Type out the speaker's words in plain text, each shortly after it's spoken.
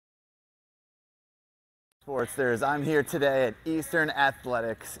Sportsters, I'm here today at Eastern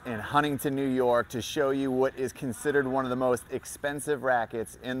Athletics in Huntington, New York to show you what is considered one of the most expensive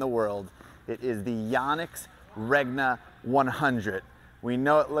rackets in the world. It is the Yonex Regna 100. We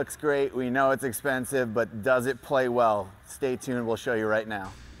know it looks great, we know it's expensive, but does it play well? Stay tuned, we'll show you right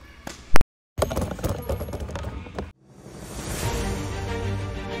now.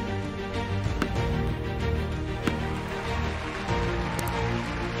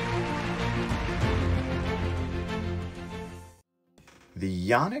 The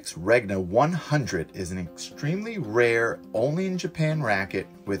Yonex Regna 100 is an extremely rare, only in Japan racket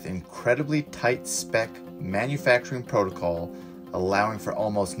with incredibly tight spec manufacturing protocol allowing for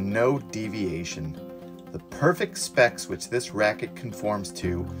almost no deviation. The perfect specs which this racket conforms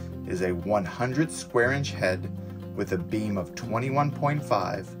to is a 100 square inch head with a beam of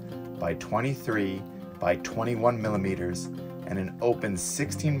 21.5 by 23 by 21 millimeters and an open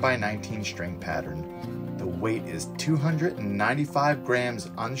 16 by 19 string pattern. The weight is 295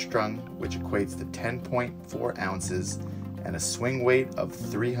 grams unstrung, which equates to 10.4 ounces, and a swing weight of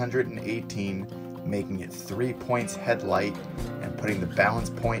 318, making it 3 points head light and putting the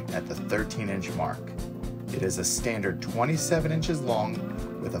balance point at the 13-inch mark. It is a standard 27 inches long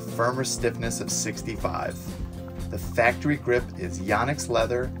with a firmer stiffness of 65. The factory grip is Yonex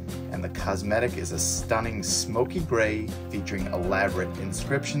leather, and the cosmetic is a stunning smoky gray featuring elaborate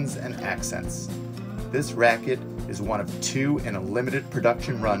inscriptions and accents. This racket is one of two in a limited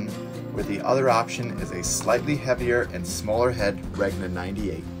production run, where the other option is a slightly heavier and smaller head Regna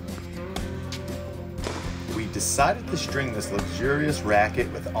 98. We decided to string this luxurious racket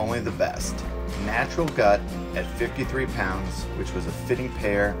with only the best. Natural gut at 53 pounds, which was a fitting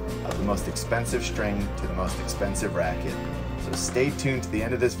pair of the most expensive string to the most expensive racket. So stay tuned to the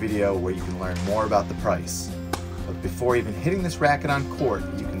end of this video where you can learn more about the price. But before even hitting this racket on court,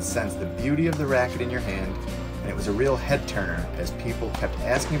 you can sense the beauty of the racket in your hand, and it was a real head turner as people kept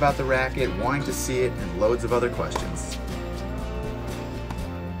asking about the racket, wanting to see it, and loads of other questions.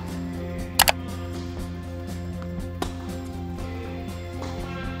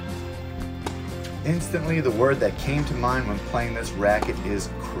 Instantly, the word that came to mind when playing this racket is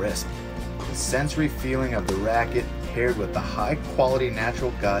crisp. The sensory feeling of the racket paired with the high quality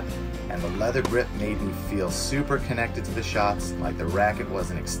natural gut and the leather grip made me feel super connected to the shots, like the racket was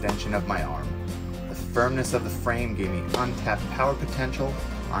an extension of my arm. The firmness of the frame gave me untapped power potential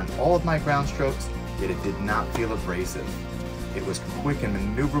on all of my ground strokes, yet it did not feel abrasive. It was quick and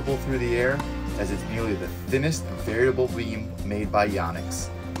maneuverable through the air, as it's nearly the thinnest variable beam made by Yonex.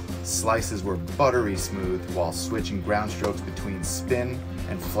 Slices were buttery smooth, while switching ground strokes between spin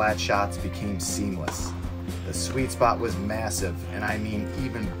and flat shots became seamless. The sweet spot was massive, and I mean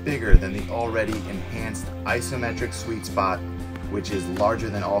even bigger than the already enhanced isometric sweet spot, which is larger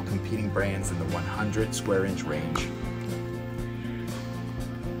than all competing brands in the 100 square inch range.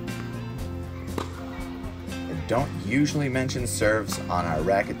 I don't usually mention serves on our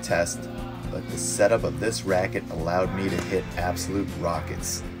racket test, but the setup of this racket allowed me to hit absolute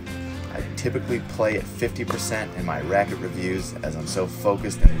rockets. I typically play at 50% in my racket reviews, as I'm so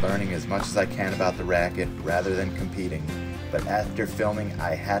focused in learning as much as I can about the racket rather than competing. But after filming,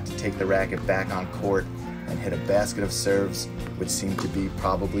 I had to take the racket back on court and hit a basket of serves, which seemed to be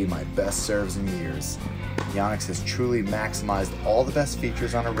probably my best serves in years. Yonex has truly maximized all the best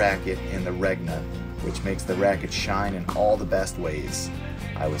features on a racket in the Regna, which makes the racket shine in all the best ways.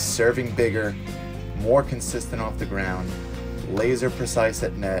 I was serving bigger, more consistent off the ground, laser precise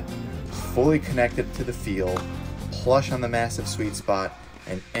at net, fully connected to the feel, plush on the massive sweet spot,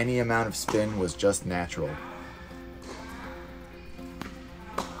 and any amount of spin was just natural.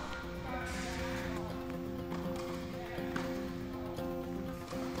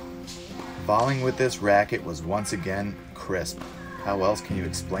 Volleying with this racket was once again crisp. How else can you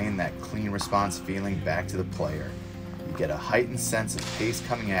explain that clean response feeling back to the player? You get a heightened sense of pace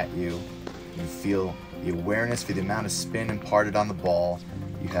coming at you, you feel the awareness for the amount of spin imparted on the ball,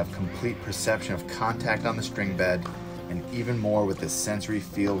 you have complete perception of contact on the string bed, and even more with this sensory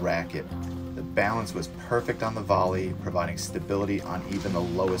feel racket. The balance was perfect on the volley, providing stability on even the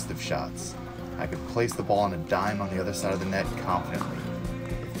lowest of shots. I could place the ball on a dime on the other side of the net confidently.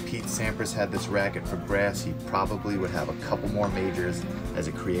 If Pete Sampras had this racket for grass, he probably would have a couple more majors, as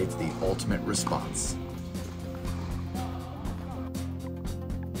it creates the ultimate response.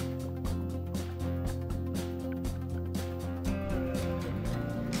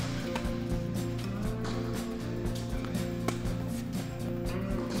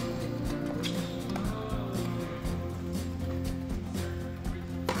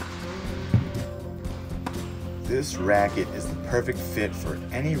 This racket is the perfect fit for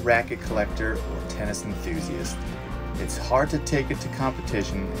any racket collector or tennis enthusiast. It's hard to take it to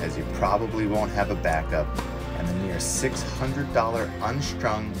competition as you probably won't have a backup, and the near $600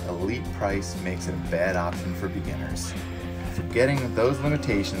 unstrung elite price makes it a bad option for beginners. Forgetting those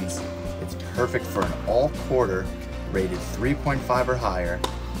limitations, it's perfect for an all-quarter rated 3.5 or higher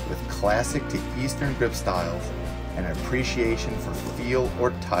with classic to Eastern grip styles and an appreciation for feel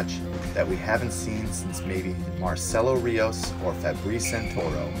or touch that we haven't seen since maybe Marcelo Rios or Fabrice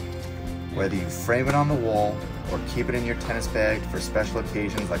Santoro. Whether you frame it on the wall or keep it in your tennis bag for special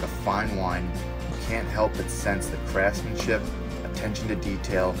occasions like a fine wine, you can't help but sense the craftsmanship, attention to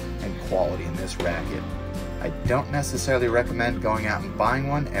detail, and quality in this racket. I don't necessarily recommend going out and buying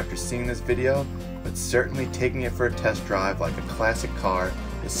one after seeing this video, but certainly taking it for a test drive like a classic car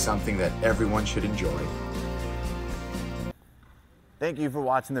is something that everyone should enjoy. Thank you for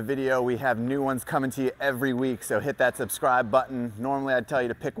watching the video. We have new ones coming to you every week, so hit that subscribe button. Normally I'd tell you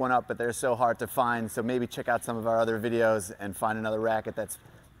to pick one up, but they're so hard to find, so maybe check out some of our other videos and find another racket that's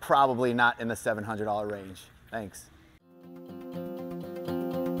probably not in the $700 range. Thanks.